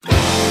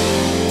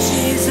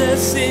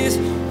Jesus is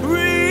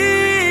real.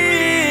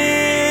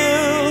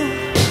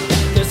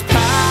 There's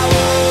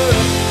power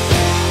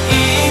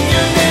in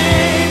your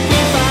name. We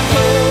find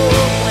hope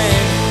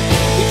when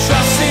we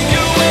trust in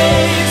your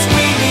ways.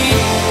 We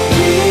need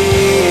you.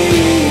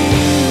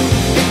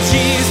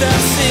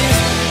 Jesus is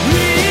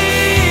real.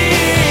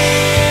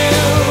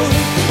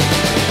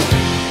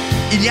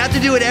 And you have to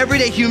do it every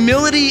day.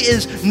 Humility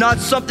is not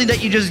something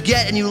that you just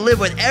get and you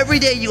live with. Every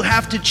day you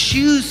have to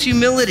choose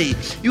humility.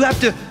 You have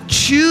to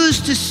choose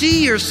to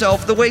see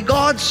yourself the way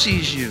God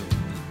sees you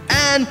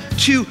and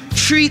to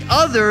treat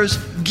others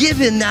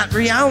given that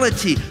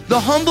reality. The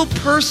humble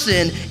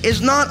person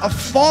is not a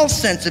false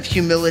sense of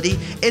humility.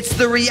 It's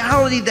the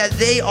reality that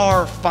they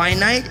are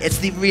finite. It's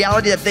the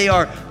reality that they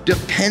are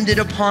dependent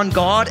upon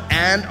God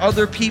and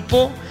other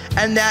people,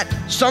 and that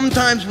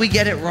sometimes we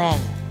get it wrong.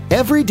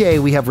 Every day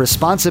we have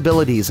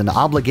responsibilities and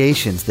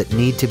obligations that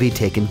need to be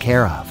taken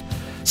care of.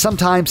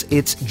 Sometimes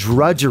it's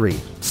drudgery,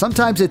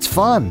 sometimes it's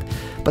fun,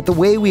 but the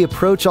way we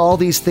approach all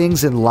these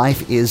things in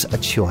life is a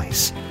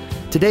choice.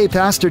 Today,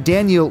 Pastor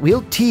Daniel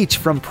will teach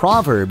from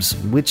Proverbs,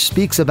 which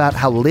speaks about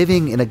how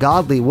living in a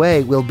godly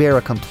way will bear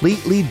a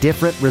completely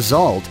different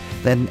result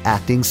than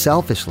acting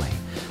selfishly.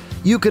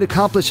 You could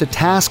accomplish a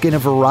task in a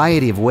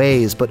variety of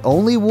ways, but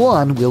only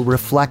one will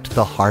reflect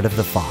the heart of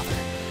the Father.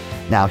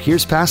 Now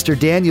here's Pastor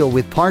Daniel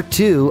with part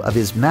 2 of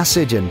his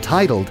message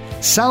entitled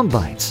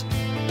Soundbites.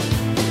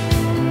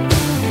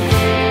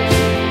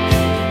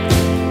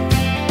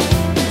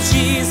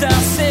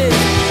 Jesus is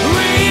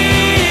real.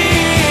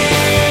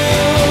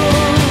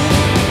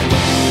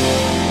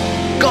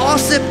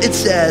 Gossip, it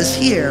says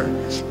here,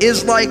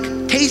 is like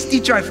tasty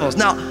trifles.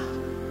 Now,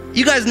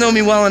 you guys know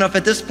me well enough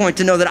at this point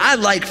to know that I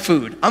like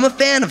food. I'm a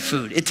fan of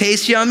food. It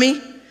tastes yummy.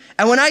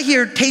 And when I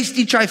hear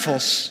tasty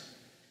trifles,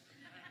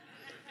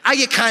 I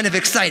get kind of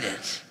excited.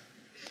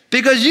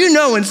 Because you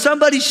know when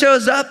somebody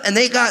shows up and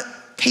they got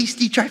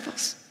tasty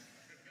trifles,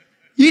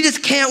 you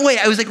just can't wait.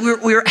 I was like,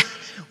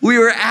 we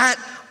were at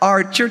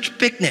our church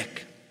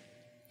picnic,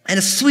 and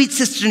a sweet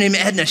sister named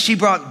Edna, she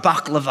brought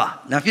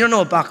baklava. Now, if you don't know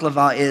what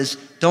baklava is,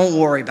 don't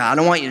worry about it. I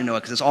don't want you to know it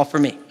because it's all for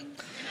me.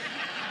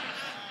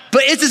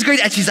 But it's this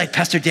great, and she's like,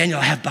 Pastor Daniel,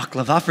 I have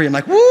baklava for you. I'm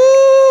like,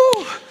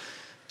 woo!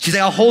 She's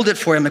like, I'll hold it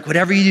for you. I'm like,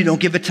 whatever you do, don't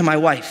give it to my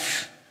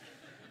wife,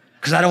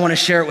 because I don't want to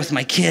share it with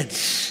my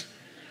kids.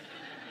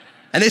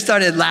 And they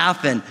started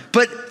laughing.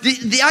 But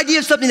the idea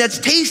of something that's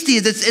tasty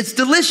is it's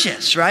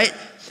delicious, right?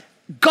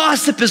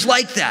 Gossip is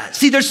like that.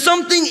 See, there's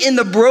something in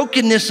the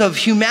brokenness of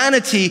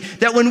humanity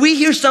that when we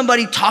hear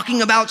somebody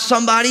talking about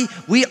somebody,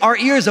 our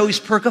ears always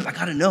perk up. I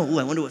gotta know,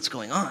 I wonder what's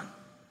going on.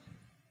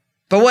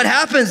 But what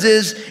happens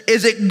is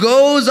it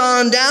goes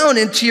on down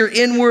into your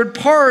inward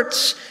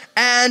parts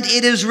and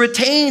it is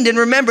retained. And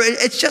remember,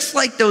 it's just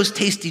like those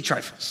tasty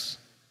trifles,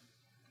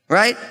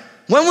 right?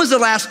 When was the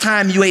last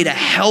time you ate a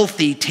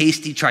healthy,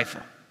 tasty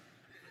trifle?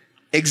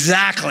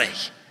 Exactly.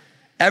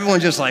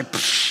 Everyone's just like,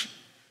 pfft,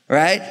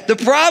 right? The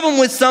problem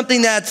with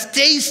something that's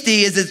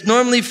tasty is it's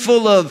normally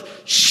full of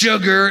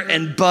sugar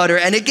and butter,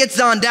 and it gets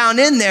on down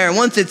in there, and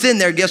once it's in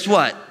there, guess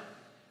what?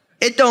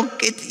 You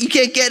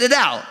can't get it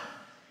out.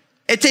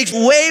 It takes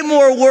way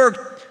more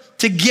work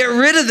to get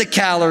rid of the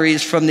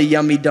calories from the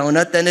yummy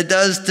donut than it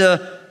does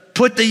to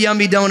put the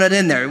yummy donut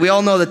in there. We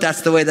all know that that's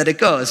the way that it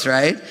goes,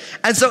 right?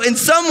 And so in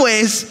some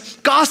ways,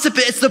 gossip,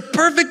 it's the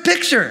perfect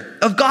picture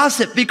of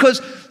gossip, because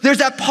there's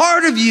that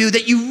part of you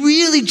that you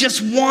really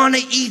just want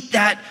to eat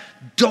that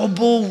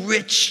double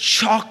rich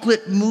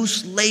chocolate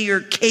mousse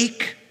layer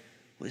cake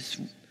with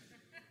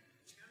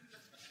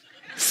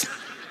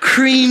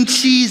cream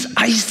cheese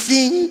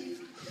icing.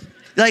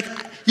 Like,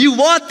 you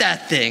want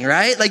that thing,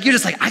 right? Like, you're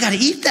just like, I got to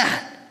eat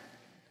that.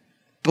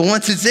 But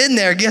once it's in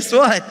there, guess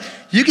what?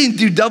 You can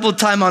do double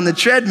time on the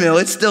treadmill.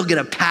 It's still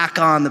going to pack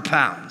on the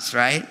pounds,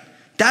 right?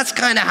 That's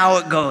kind of how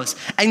it goes.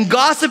 And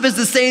gossip is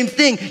the same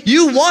thing.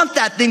 You want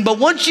that thing, but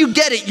once you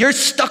get it, you're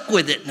stuck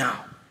with it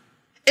now.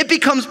 It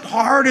becomes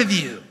part of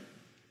you.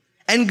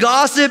 And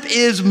gossip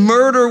is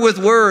murder with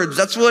words.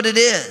 That's what it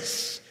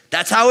is.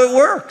 That's how it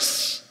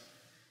works.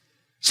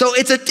 So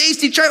it's a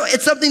tasty trifle.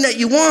 It's something that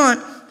you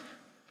want,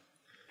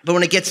 but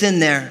when it gets in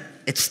there,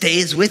 it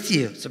stays with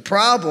you. It's a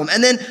problem.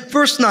 And then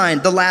verse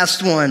 9, the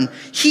last one.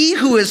 He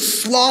who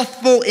is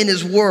slothful in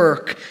his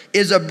work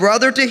is a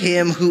brother to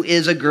him who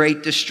is a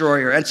great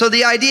destroyer. And so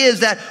the idea is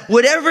that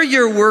whatever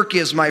your work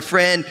is, my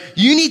friend,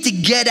 you need to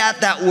get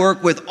at that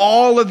work with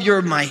all of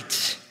your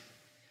might.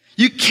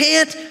 You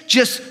can't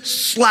just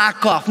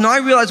slack off. Now, I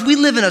realize we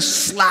live in a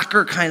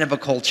slacker kind of a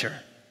culture.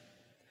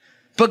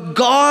 But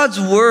God's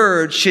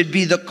word should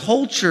be the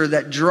culture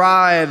that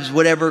drives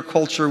whatever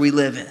culture we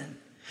live in.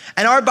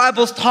 And our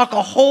Bibles talk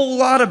a whole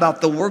lot about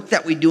the work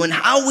that we do and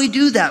how we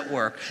do that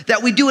work.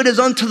 That we do it as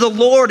unto the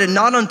Lord and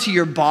not unto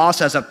your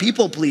boss as a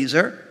people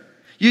pleaser.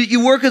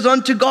 You work as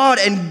unto God,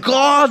 and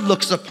God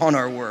looks upon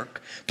our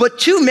work. But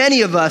too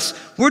many of us,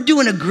 we're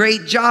doing a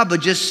great job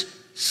of just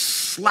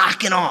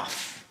slacking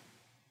off.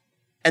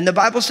 And the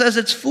Bible says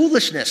it's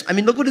foolishness. I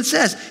mean, look what it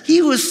says. He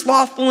who is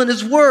slothful in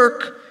his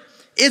work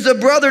is a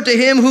brother to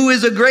him who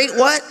is a great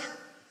what?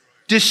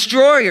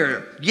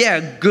 destroyer.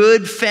 Yeah,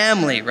 good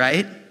family,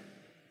 right?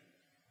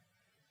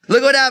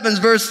 Look what happens,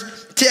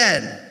 verse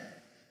 10.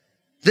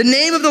 The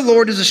name of the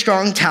Lord is a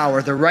strong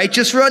tower. The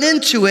righteous run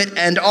into it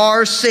and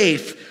are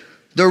safe.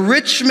 The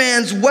rich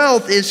man's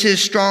wealth is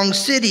his strong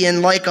city,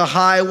 and like a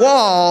high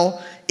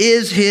wall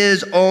is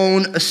his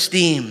own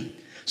esteem.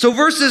 So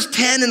verses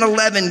 10 and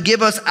 11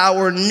 give us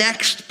our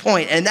next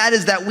point, and that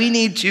is that we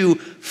need to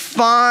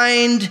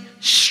find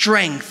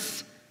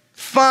strength.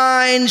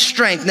 Find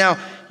strength. Now,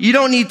 you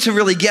don't need to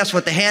really guess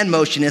what the hand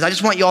motion is. I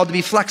just want you all to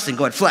be flexing.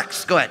 Go ahead,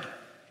 flex. Go ahead.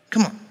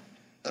 Come on.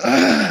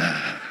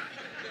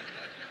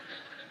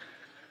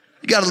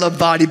 You gotta love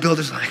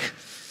bodybuilders like.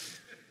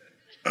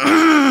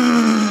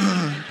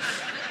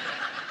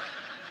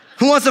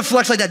 Who wants to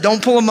flex like that?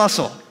 Don't pull a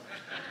muscle.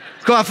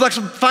 Go on, flex,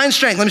 find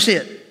strength. Let me see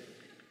it.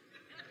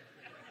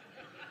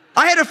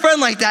 I had a friend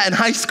like that in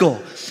high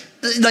school.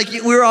 Like, we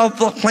were all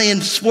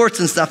playing sports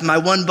and stuff. And my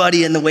one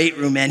buddy in the weight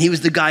room, man, he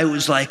was the guy who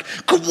was like,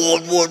 come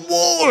on, one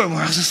more. And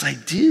I was just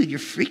like, dude, you're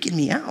freaking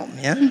me out,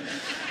 man.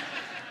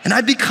 And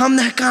I'd become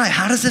that guy.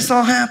 How does this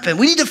all happen?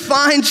 We need to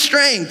find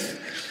strength.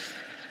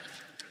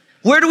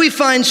 Where do we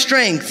find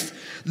strength?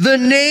 The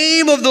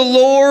name of the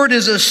Lord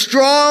is a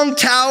strong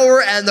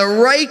tower, and the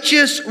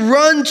righteous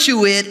run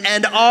to it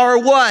and are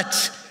what?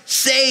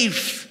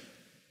 Safe.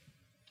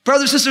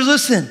 Brothers, sisters,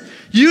 listen.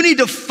 You need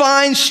to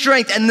find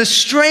strength, and the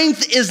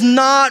strength is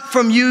not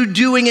from you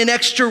doing an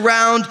extra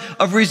round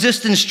of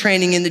resistance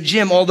training in the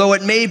gym, although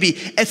it may be.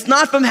 It's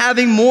not from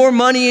having more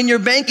money in your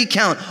bank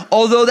account,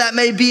 although that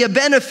may be a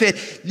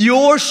benefit.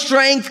 Your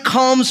strength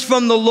comes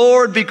from the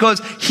Lord because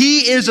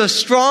he is a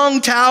strong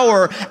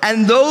tower,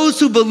 and those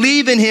who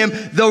believe in him,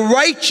 the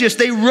righteous,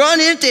 they run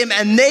into him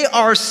and they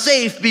are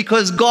safe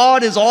because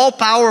God is all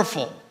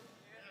powerful.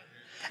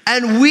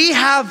 And we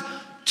have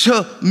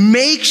to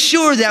make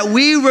sure that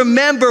we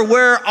remember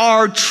where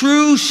our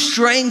true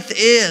strength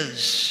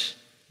is.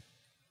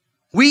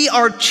 We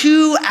are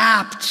too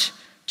apt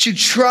to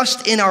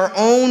trust in our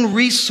own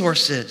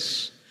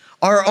resources,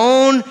 our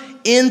own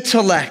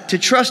intellect, to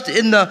trust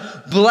in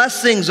the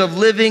blessings of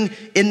living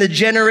in the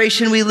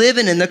generation we live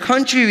in the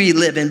country we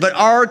live in. But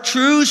our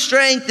true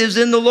strength is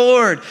in the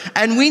Lord.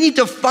 And we need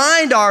to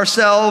find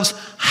ourselves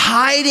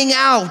hiding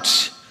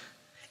out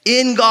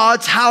in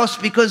God's house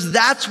because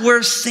that's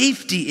where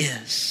safety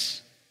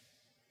is.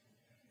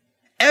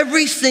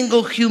 Every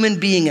single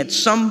human being at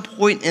some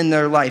point in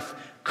their life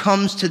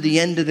comes to the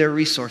end of their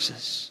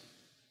resources.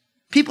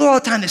 People all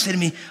the time, they say to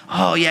me,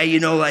 oh yeah,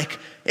 like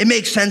it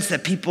makes sense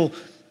that people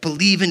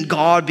believe in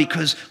God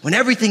because when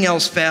everything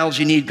else fails,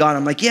 you need God.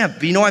 I'm like, yeah,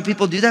 but you know why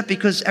people do that?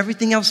 Because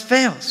everything else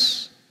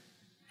fails.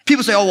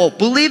 People say, oh, well,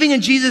 believing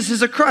in Jesus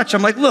is a crutch.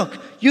 I'm like,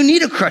 look, you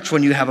need a crutch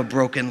when you have a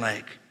broken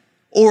leg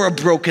or a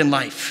broken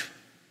life.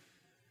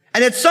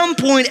 And at some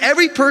point,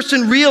 every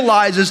person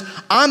realizes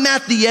I'm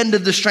at the end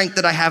of the strength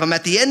that I have. I'm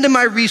at the end of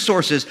my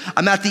resources.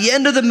 I'm at the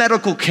end of the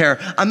medical care.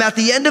 I'm at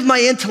the end of my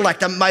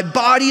intellect. My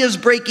body is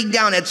breaking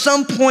down. At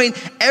some point,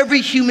 every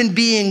human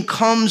being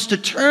comes to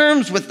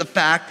terms with the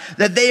fact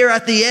that they are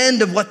at the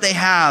end of what they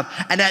have.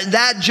 And at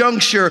that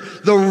juncture,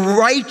 the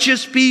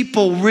righteous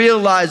people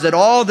realize that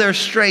all their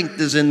strength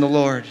is in the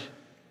Lord.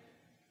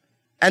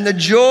 And the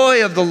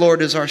joy of the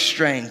Lord is our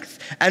strength.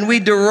 And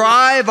we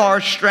derive our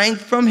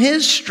strength from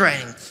his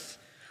strength.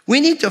 We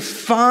need to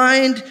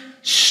find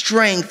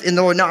strength in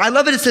the Lord. Now, I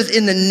love it. It says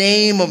in the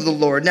name of the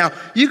Lord. Now,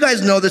 you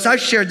guys know this. I've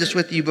shared this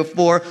with you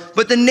before.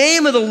 But the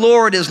name of the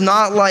Lord is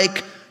not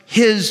like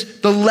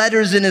the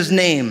letters in his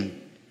name.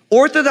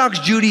 Orthodox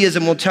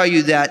Judaism will tell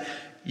you that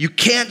you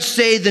can't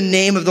say the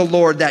name of the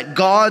Lord, that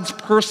God's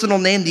personal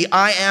name, the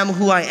I am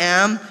who I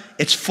am,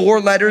 it's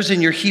 4 letters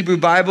in your Hebrew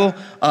Bible,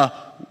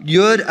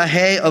 Yud, a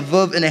Hey, a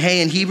Vuv, and a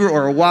Hey in Hebrew,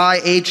 or a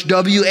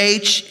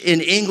YHWH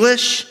in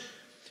English.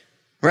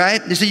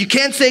 Right? They say you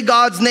can't say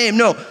God's name.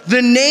 No,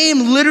 the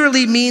name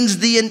literally means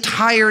the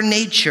entire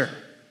nature.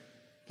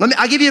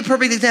 I'll give you a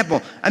perfect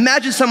example.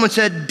 Imagine someone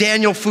said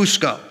Daniel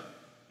Fusco,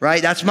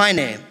 right? That's my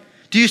name.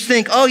 Do you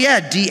think, oh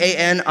yeah,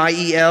 Daniel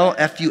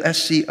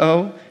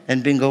Fusco,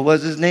 and bingo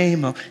was his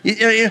name. Oh.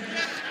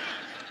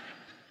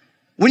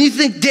 When you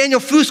think Daniel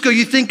Fusco,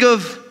 you think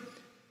of,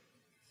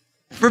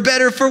 for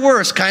better or for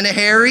worse, kind of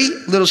hairy,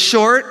 a little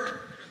short.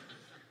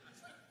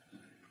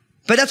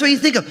 But that's what you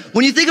think of.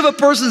 When you think of a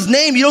person's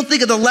name, you don't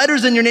think of the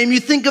letters in your name,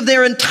 you think of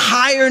their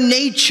entire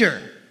nature.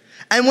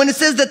 And when it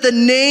says that the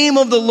name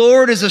of the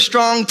Lord is a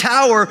strong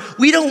tower,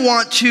 we don't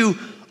want to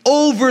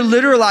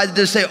over-literalize it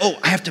to say, oh,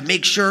 I have to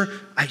make sure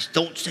I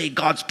don't say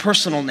God's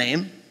personal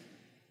name.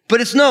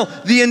 But it's no,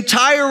 the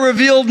entire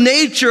revealed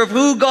nature of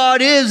who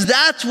God is,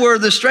 that's where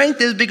the strength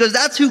is because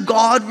that's who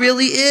God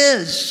really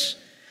is.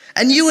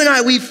 And you and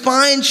I, we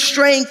find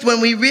strength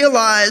when we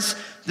realize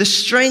the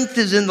strength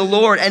is in the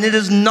Lord. And it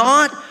is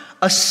not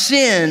a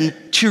sin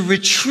to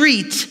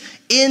retreat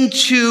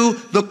into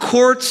the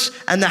courts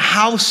and the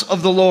house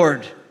of the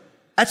Lord.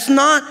 That's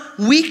not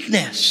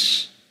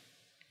weakness.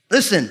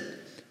 Listen,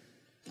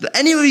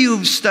 any of you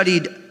who've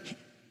studied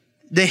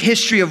the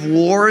history of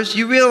wars,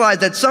 you realize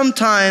that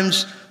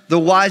sometimes the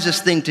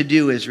wisest thing to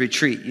do is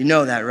retreat. You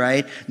know that,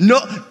 right?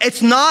 No,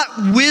 it's not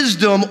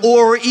wisdom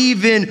or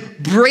even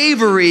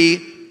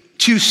bravery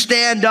to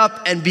stand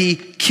up and be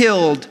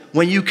killed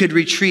when you could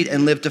retreat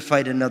and live to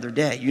fight another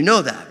day. You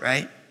know that,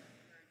 right?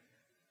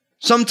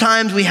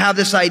 Sometimes we have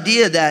this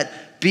idea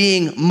that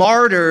being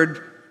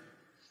martyred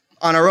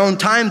on our own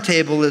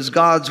timetable is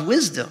God's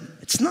wisdom.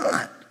 It's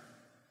not.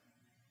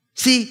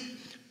 See,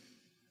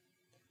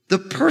 the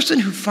person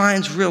who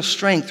finds real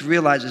strength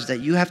realizes that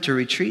you have to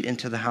retreat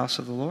into the house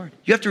of the Lord.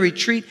 You have to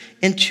retreat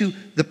into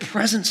the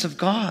presence of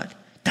God.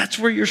 That's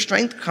where your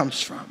strength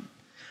comes from.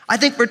 I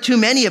think for too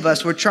many of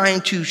us, we're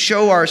trying to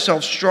show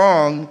ourselves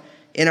strong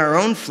in our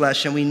own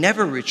flesh, and we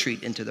never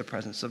retreat into the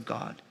presence of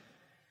God.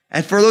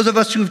 And for those of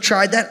us who've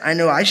tried that, I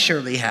know I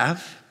surely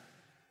have,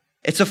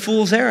 it's a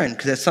fool's errand,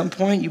 because at some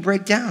point you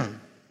break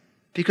down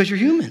because you're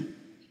human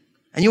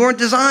and you weren't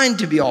designed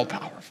to be all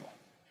powerful.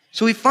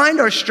 So we find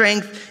our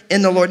strength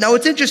in the Lord. Now,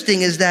 what's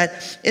interesting is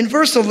that in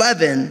verse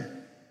 11,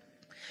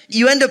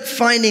 you end up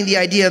finding the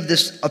idea of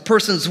a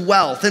person's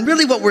wealth. And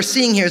really what we're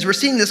seeing here is we're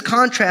seeing this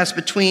contrast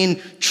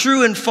between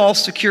true and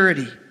false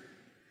security.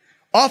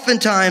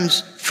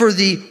 Oftentimes, for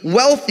the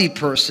wealthy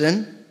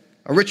person,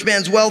 a rich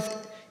man's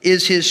wealth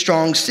is his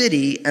strong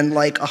city, and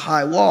like a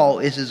high wall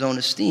is his own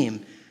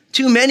esteem.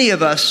 Too many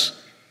of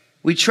us,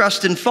 we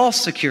trust in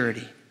false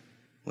security,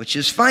 which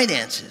is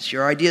finances,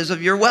 your ideas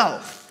of your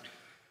wealth.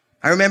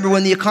 I remember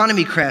when the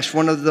economy crashed,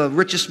 one of the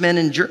richest men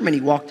in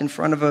Germany walked in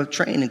front of a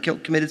train and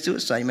committed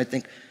suicide. You might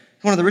think,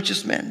 one of the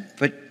richest men.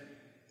 But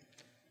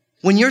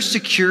when your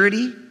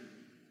security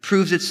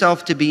proves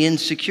itself to be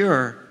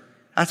insecure,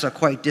 that's a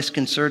quite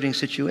disconcerting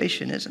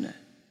situation, isn't it?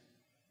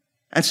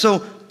 And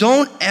so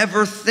don't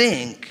ever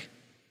think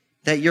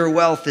that your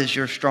wealth is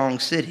your strong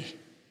city.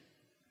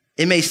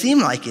 It may seem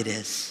like it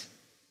is,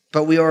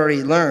 but we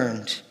already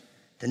learned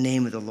the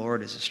name of the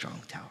Lord is a strong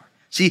tower.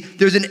 See,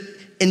 there's an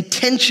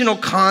intentional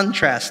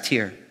contrast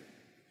here.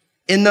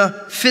 In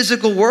the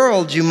physical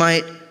world, you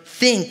might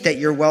think that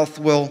your wealth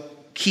will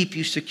keep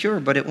you secure,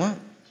 but it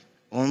won't.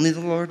 Only the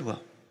Lord will.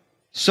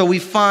 So we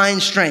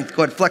find strength.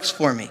 Go ahead, flex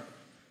for me.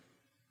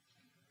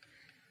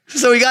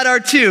 So we got our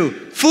two.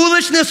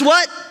 Foolishness,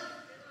 what?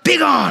 Be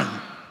gone.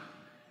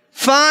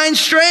 Find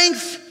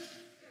strength.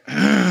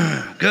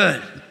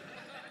 Good.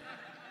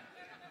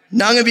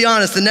 Now I'm going to be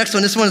honest. The next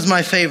one, this one is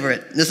my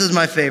favorite. This is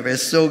my favorite.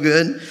 It's so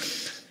good.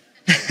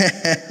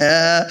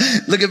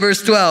 Look at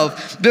verse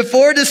 12.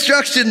 Before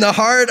destruction, the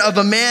heart of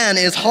a man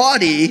is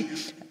haughty,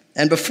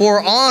 and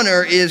before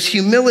honor is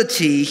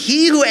humility.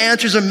 He who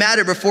answers a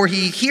matter before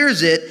he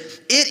hears it,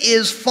 it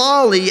is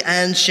folly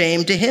and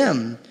shame to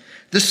him.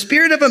 The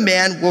spirit of a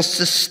man will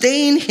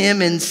sustain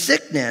him in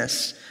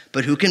sickness,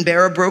 but who can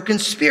bear a broken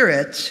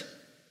spirit?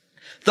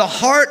 The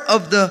heart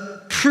of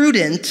the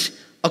prudent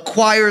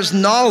acquires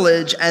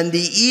knowledge, and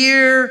the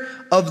ear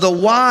of the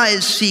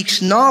wise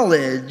seeks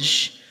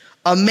knowledge.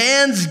 A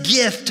man's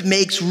gift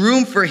makes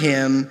room for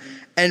him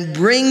and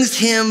brings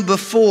him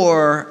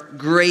before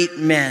great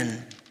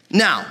men.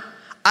 Now,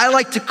 I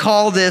like to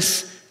call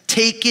this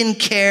taking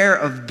care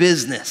of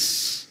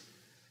business.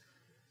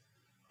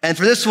 And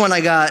for this one,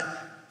 I got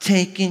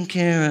taking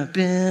care of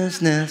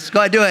business. Go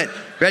ahead, do it.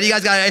 Ready, you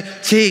guys got it?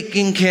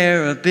 Taking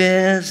care of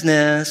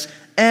business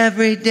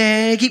every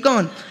day. Keep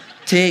going.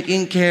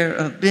 Taking care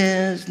of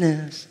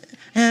business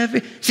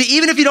See,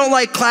 even if you don't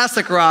like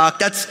classic rock,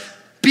 that's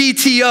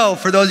BTO,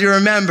 for those of you who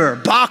remember.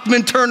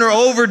 Bachman Turner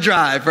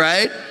Overdrive,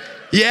 right?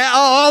 Yeah,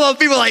 all those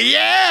people are like,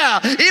 yeah.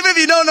 Even if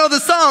you don't know the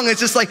song, it's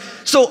just like,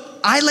 so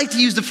I like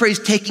to use the phrase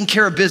taking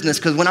care of business,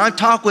 because when I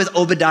talk with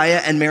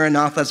Obadiah and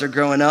Maranatha as they're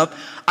growing up,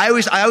 I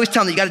always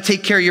tell them you got to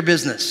take care of your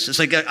business. It's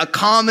like a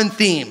common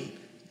theme.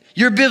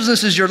 Your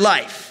business is your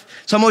life.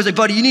 So I'm always like,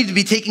 buddy, you need to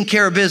be taking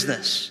care of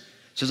business.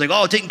 So it's like,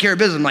 oh, taking care of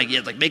business. I'm like,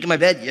 yeah, like making my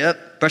bed,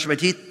 yep. Brushing my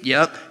teeth,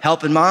 yep.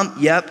 Helping mom,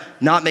 yep.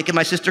 Not making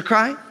my sister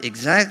cry,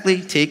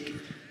 exactly.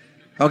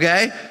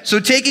 Okay? So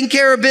taking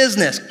care of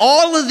business.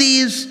 All of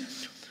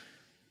these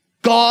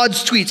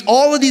God's tweets,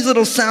 all of these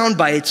little sound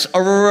bites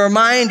are a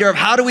reminder of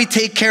how do we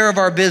take care of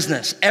our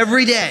business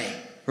every day,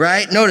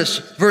 right? Notice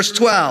verse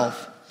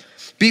 12.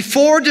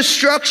 Before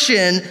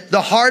destruction,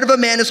 the heart of a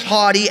man is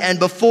haughty, and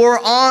before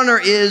honor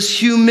is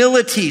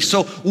humility.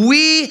 So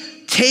we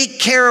take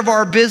care of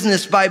our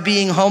business by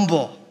being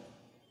humble.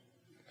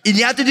 And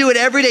you have to do it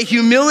every day.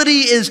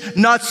 Humility is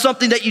not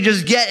something that you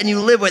just get and you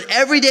live with.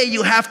 Every day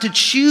you have to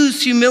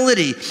choose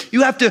humility.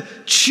 You have to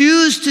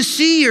choose to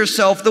see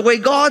yourself the way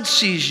God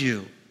sees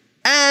you,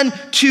 and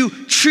to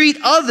treat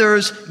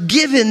others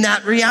given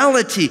that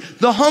reality.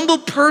 The humble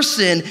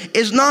person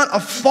is not a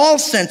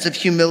false sense of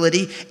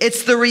humility.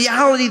 It's the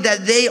reality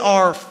that they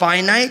are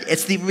finite.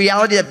 It's the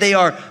reality that they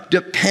are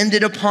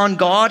dependent upon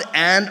God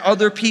and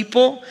other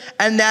people,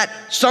 and that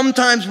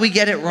sometimes we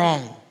get it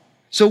wrong.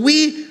 So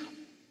we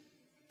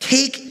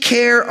take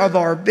care of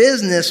our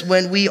business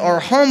when we are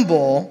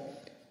humble.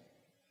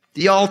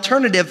 The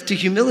alternative to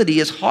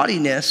humility is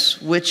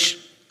haughtiness, which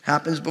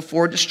happens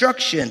before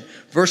destruction.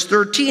 Verse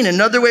 13,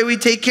 another way we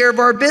take care of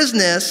our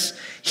business,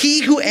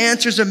 he who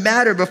answers a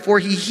matter before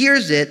he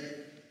hears it,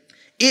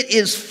 it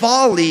is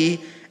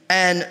folly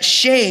and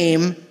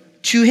shame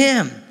to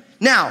him.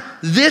 Now,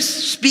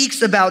 this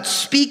speaks about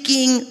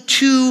speaking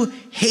too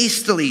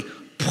hastily.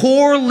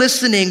 Poor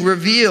listening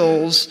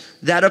reveals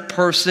that a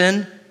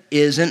person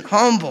isn't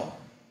humble.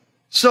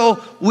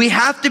 So we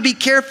have to be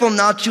careful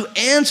not to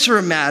answer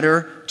a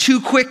matter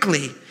too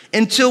quickly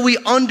until we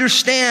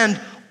understand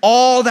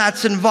all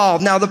that's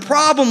involved. Now, the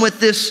problem with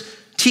this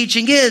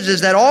teaching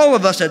is that all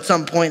of us at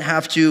some point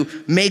have to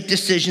make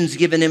decisions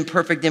given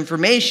imperfect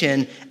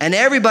information, and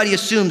everybody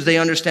assumes they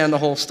understand the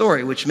whole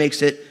story, which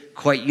makes it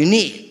quite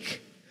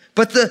unique.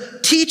 But the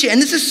teaching,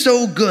 and this is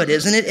so good,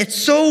 isn't it? It's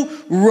so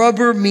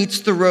rubber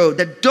meets the road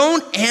that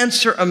don't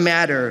answer a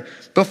matter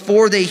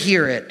before they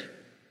hear it.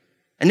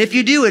 And if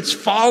you do, it's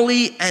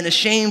folly and a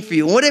shame for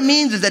you. And what it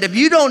means is that if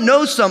you don't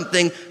know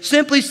something,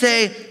 simply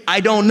say, I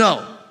don't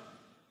know,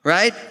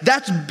 right?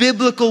 That's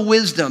biblical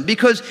wisdom,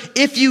 because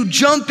if you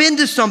jump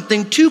into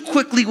something too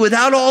quickly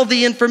without all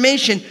the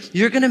information,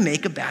 you're going to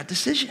make a bad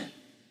decision.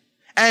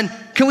 And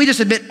can we just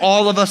admit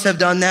all of us have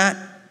done that,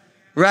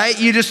 right?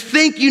 You just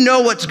think you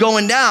know what's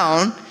going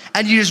down,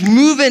 and you just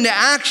move into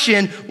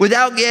action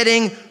without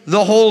getting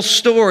the whole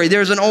story.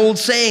 There's an old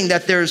saying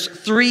that there's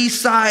 3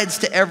 sides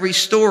to every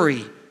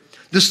story.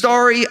 The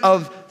story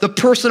of the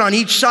person on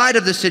each side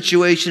of the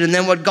situation, and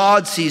then what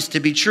God sees to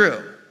be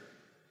true.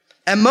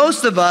 And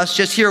most of us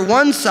just hear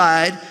one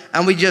side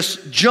and we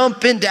just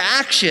jump into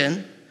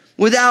action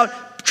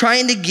without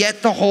trying to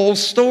get the whole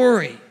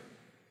story.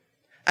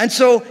 And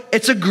so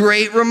it's a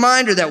great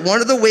reminder that one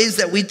of the ways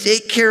that we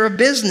take care of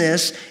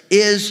business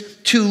is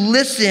to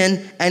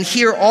listen and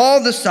hear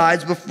all the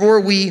sides before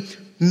we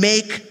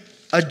make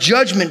a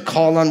judgment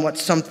call on what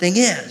something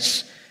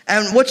is.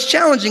 And what's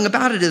challenging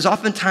about it is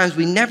oftentimes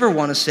we never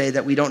want to say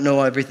that we don't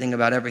know everything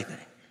about everything,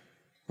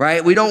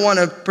 right? We don't want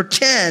to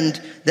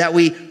pretend that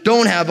we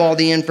don't have all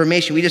the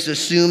information. We just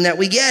assume that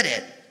we get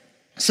it.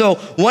 So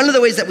one of the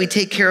ways that we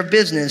take care of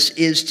business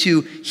is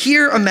to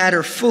hear a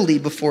matter fully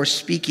before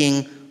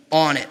speaking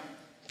on it.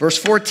 Verse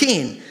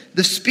 14,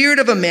 the spirit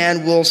of a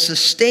man will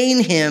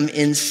sustain him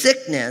in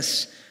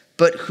sickness,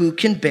 but who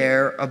can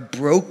bear a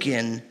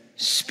broken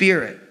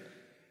spirit?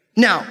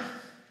 Now,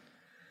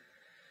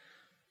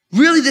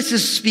 really, this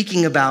is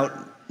speaking about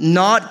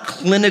not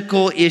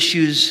clinical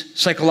issues,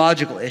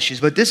 psychological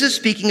issues, but this is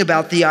speaking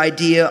about the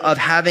idea of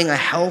having a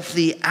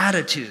healthy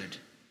attitude.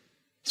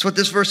 That's what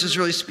this verse is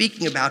really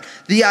speaking about.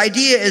 The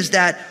idea is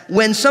that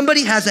when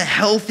somebody has a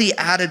healthy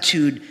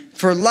attitude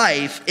for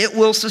life, it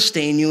will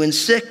sustain you in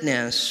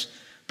sickness,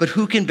 but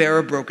who can bear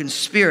a broken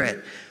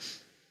spirit?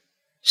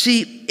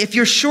 See, if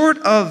you're short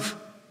of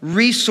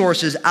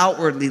resources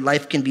outwardly,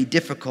 life can be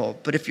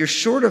difficult, but if you're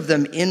short of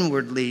them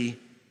inwardly,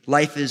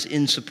 life is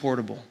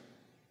insupportable.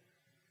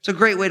 It's a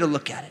great way to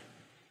look at it.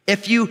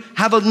 If you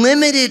have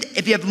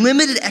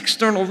limited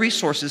external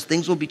resources,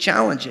 things will be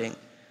challenging.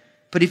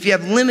 But if you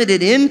have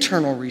limited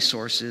internal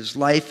resources,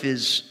 life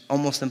is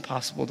almost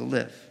impossible to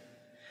live.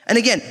 And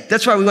again,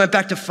 that's why we went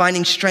back to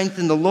finding strength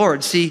in the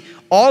Lord. See,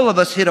 all of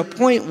us hit a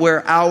point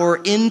where our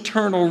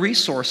internal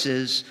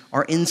resources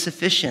are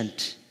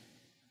insufficient.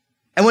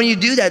 And when you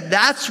do that,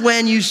 that's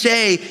when you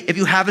say, if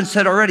you haven't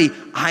said already,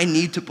 I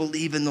need to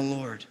believe in the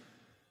Lord.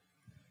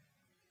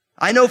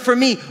 I know for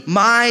me,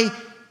 my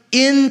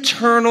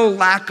internal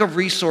lack of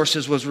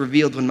resources was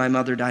revealed when my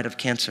mother died of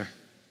cancer.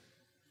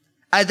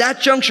 At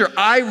that juncture,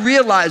 I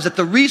realized that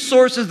the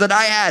resources that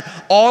I had,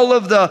 all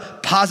of the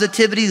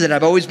positivity, that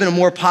I've always been a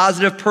more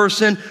positive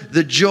person,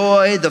 the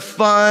joy, the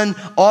fun,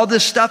 all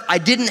this stuff, I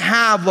didn't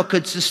have what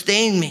could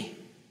sustain me.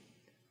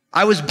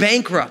 I was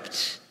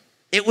bankrupt.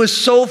 It was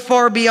so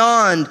far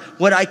beyond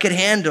what I could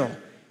handle.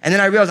 And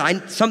then I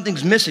realized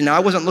something's missing. Now, I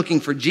wasn't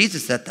looking for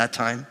Jesus at that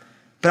time.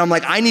 But I'm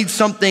like, I need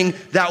something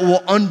that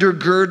will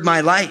undergird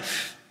my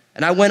life.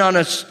 And I went on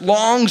a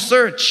long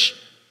search.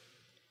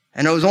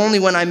 And it was only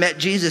when I met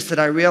Jesus that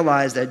I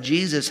realized that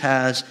Jesus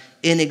has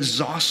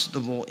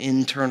inexhaustible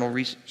internal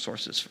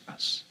resources for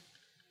us.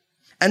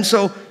 And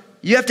so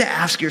you have to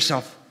ask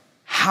yourself,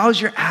 how's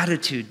your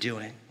attitude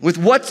doing? With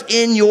what's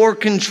in your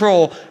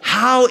control,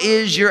 how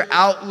is your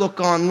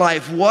outlook on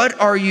life? What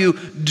are you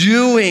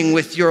doing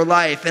with your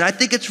life? And I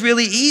think it's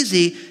really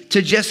easy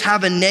to just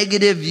have a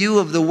negative view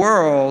of the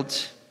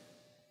world,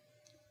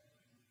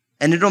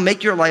 and it'll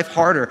make your life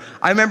harder.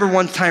 I remember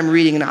one time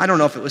reading, and I don't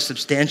know if it was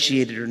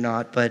substantiated or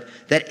not, but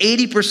that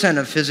 80%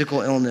 of physical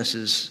illness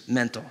is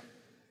mental.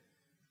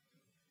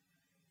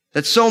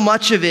 That so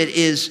much of it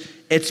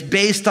it's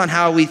based on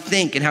how we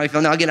think and how we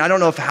feel. Now again, I don't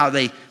know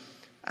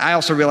I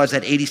also realize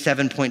that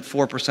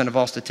 87.4% of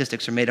all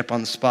statistics are made up on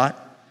the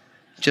spot,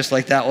 just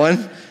like that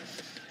one.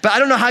 But I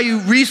don't know how you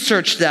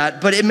researched that,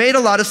 but it made a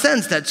lot of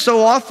sense that so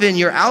often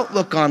your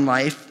outlook on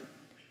life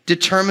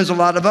determines a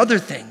lot of other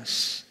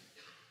things.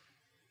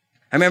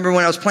 I remember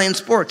when I was playing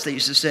sports, they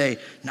used to say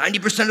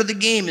 90% of the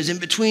game is in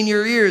between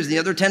your ears, the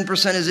other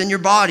 10% is in your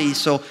body,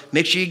 so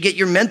make sure you get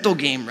your mental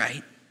game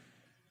right.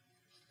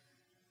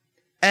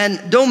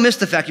 And don't miss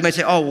the fact, you might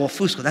say, oh, well,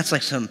 Fusco, that's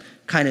like some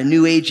kind of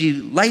new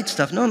agey light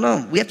stuff.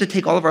 No, we have to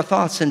take all of our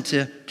thoughts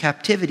into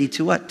captivity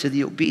to what? To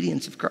the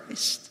obedience of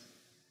Christ.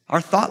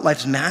 Our thought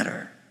lives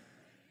matter.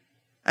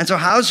 And so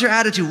how's your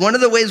attitude? One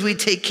of the ways we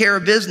take care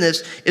of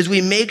business is we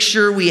make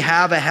sure we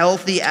have a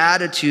healthy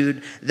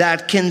attitude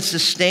that can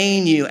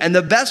sustain you. And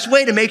the best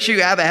way to make sure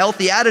you have a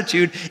healthy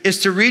attitude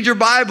is to read your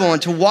Bible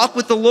and to walk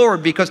with the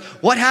Lord. Because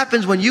what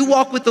happens when you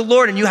walk with the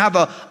Lord and you have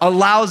a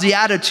lousy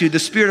attitude, the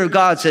Spirit of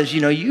God says,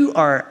 you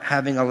are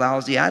having a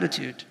lousy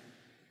attitude.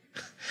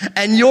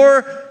 And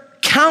your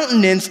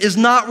countenance is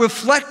not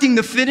reflecting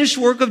the finished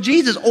work of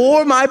Jesus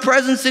or my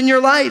presence in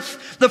your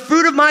life. The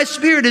fruit of my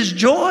Spirit is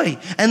joy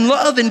and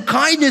love and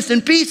kindness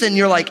and peace. And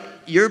you're like,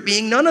 you're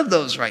being none of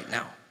those right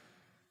now.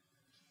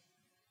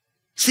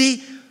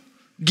 See,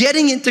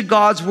 getting into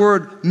God's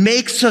word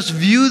makes us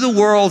view the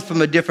world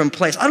from a different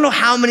place. I don't know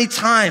how many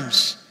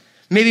times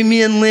maybe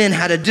me and Lynn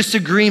had a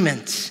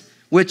disagreement,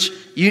 which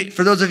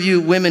for those of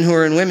you women who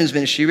are in women's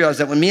ministry, you realize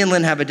that when me and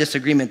Lynn have a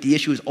disagreement, the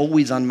issue is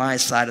always on my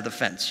side of the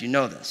fence. You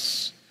know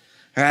this.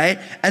 Right?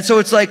 And so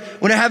it's like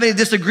when I'm having a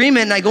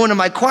disagreement and I go into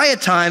my quiet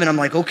time and I'm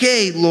like,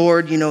 okay,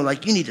 Lord, you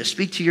need to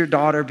speak to your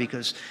daughter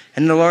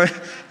and the Lord,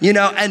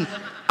 and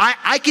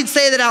I can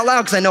say that out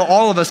loud because I know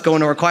all of us go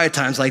into our quiet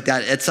times like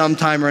that at some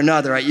time or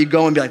another, right? You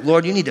go and be like,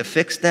 Lord, you need to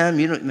fix them.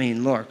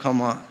 Lord,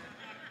 come on.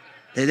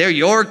 They're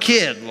your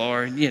kid,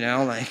 Lord, you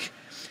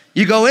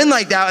go in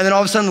like that and then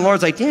all of a sudden the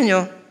Lord's like,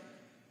 Daniel,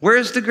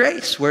 where's the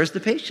grace? Where's the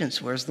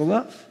patience? Where's the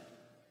love?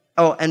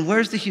 Oh, and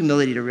where's the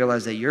humility to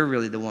realize that you're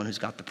really the one who's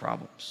got the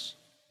problems?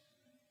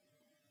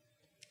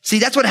 See,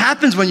 that's what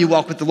happens when you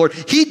walk with the Lord.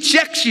 He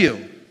checks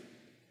you.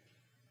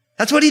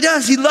 That's what he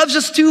does. He loves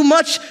us too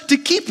much to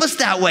keep us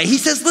that way. He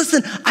says,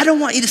 listen, I don't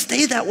want you to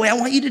stay that way. I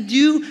want you to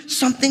do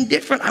something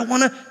different. I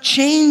want to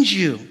change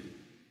you.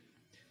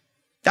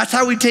 That's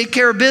how we take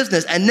care of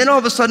business. And then all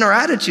of a sudden our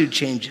attitude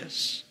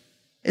changes.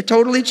 It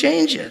totally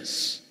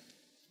changes.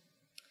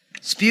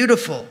 It's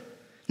beautiful.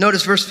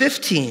 Notice verse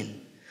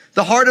 15.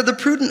 The heart of the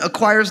prudent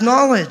acquires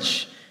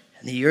knowledge,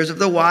 and the ears of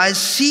the wise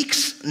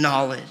seeks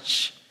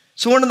knowledge.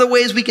 So one of the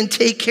ways we can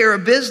take care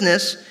of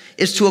business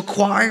is to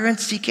acquire and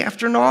seek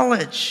after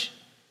knowledge,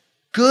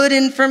 good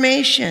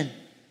information.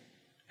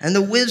 And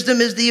the wisdom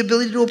is the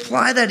ability to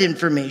apply that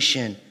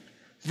information.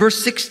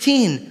 Verse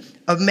 16,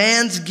 a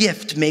man's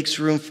gift makes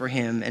room for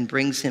him and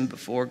brings him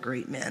before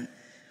great men.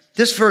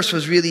 This verse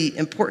was really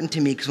important to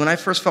me because when I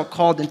first felt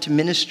called into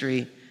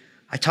ministry,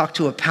 I talked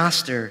to a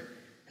pastor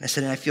and I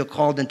said, I feel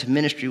called into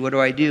ministry. What do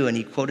I do? And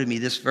he quoted me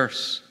this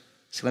verse.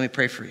 He said, let me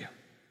pray for you.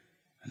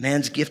 A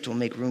man's gift will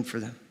make room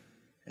for them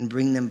and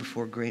bring them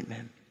before great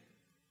men.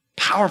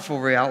 Powerful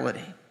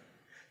reality.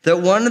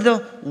 That one of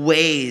the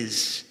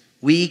ways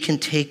we can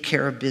take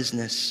care of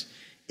business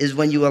is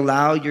when you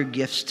allow your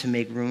gifts to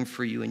make room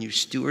for you and you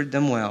steward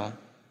them well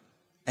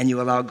and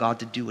you allow God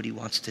to do what he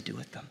wants to do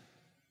with them.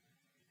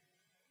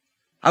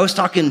 I was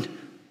talking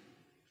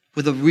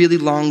with a really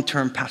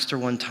long-term pastor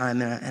one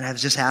time and I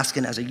was just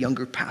asking as a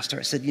younger pastor,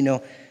 I said,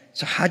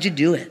 so how'd you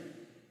do it?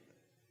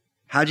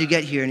 How'd you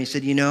get here? And he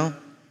said,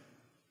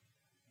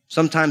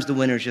 sometimes the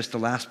winner is just the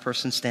last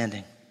person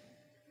standing.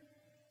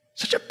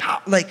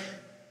 It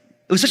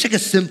was such a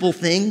simple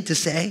thing to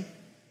say,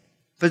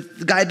 but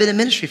the guy had been in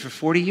ministry for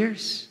 40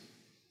 years.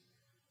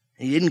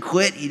 And he didn't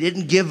quit, he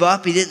didn't give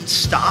up, he didn't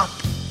stop.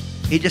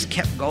 He just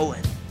kept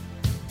going.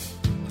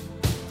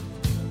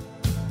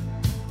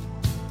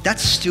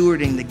 That's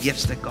stewarding the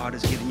gifts that God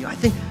has given you. I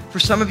think for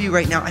some of you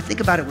right now, I think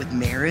about it with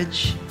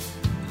marriage.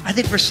 I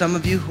think for some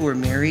of you who are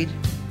married,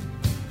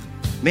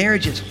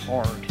 marriage is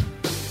hard.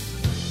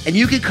 And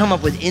you could come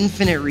up with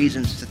infinite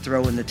reasons to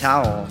throw in the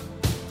towel,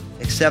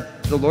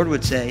 except the Lord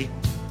would say,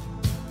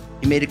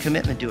 you made a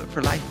commitment, do it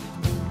for life.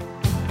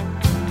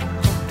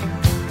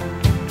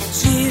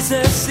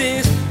 Jesus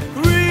is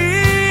real.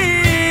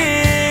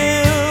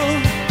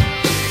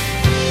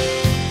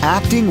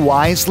 Acting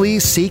wisely,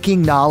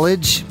 seeking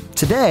knowledge.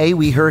 Today,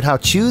 we heard how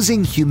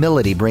choosing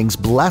humility brings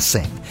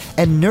blessing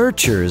and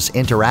nurtures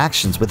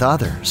interactions with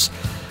others.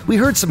 We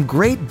heard some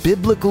great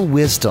biblical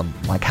wisdom,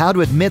 like how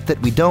to admit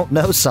that we don't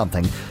know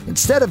something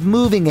instead of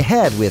moving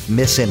ahead with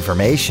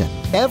misinformation.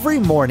 Every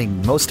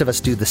morning, most of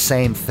us do the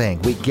same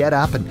thing. We get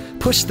up and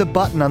push the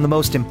button on the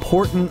most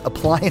important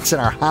appliance in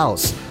our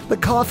house, the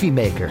coffee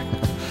maker.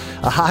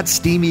 A hot,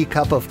 steamy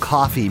cup of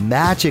coffee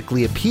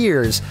magically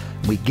appears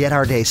and we get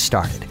our day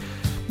started.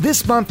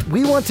 This month,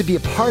 we want to be a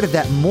part of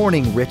that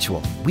morning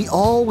ritual. We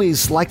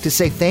always like to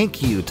say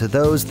thank you to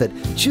those that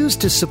choose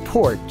to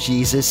support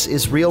Jesus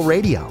is Real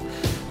Radio.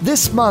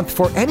 This month,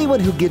 for anyone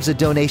who gives a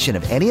donation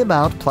of any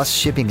amount plus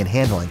shipping and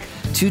handling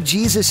to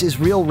Jesus is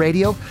Real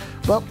Radio,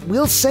 well,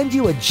 we'll send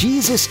you a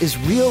Jesus is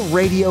Real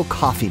Radio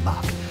coffee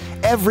mug.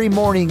 Every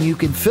morning, you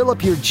can fill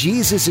up your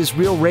Jesus is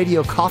Real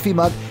Radio coffee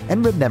mug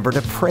and remember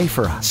to pray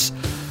for us.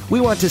 We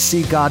want to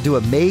see God do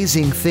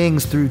amazing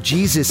things through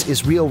Jesus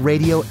is Real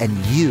Radio, and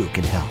you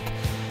can help.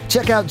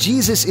 Check out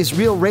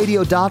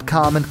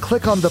JesusIsRealRadio.com and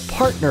click on the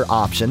partner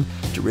option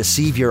to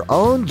receive your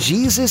own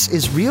Jesus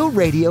is Real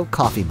Radio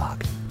coffee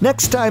mug.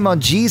 Next time on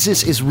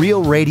Jesus is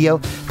Real Radio,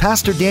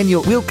 Pastor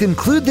Daniel will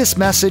conclude this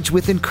message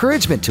with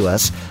encouragement to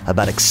us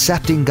about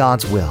accepting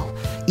God's will,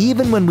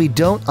 even when we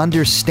don't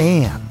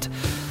understand.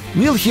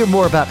 we'll hear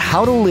more about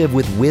how to live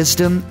with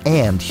wisdom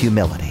and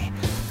humility.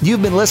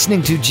 You've been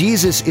listening to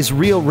Jesus is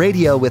Real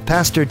Radio with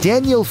Pastor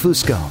Daniel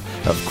Fusco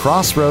of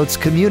Crossroads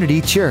Community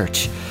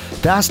Church.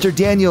 Pastor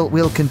Daniel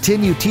will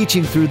continue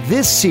teaching through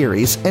this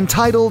series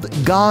entitled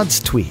God's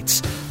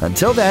Tweets.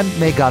 Until then,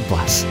 may God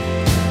bless.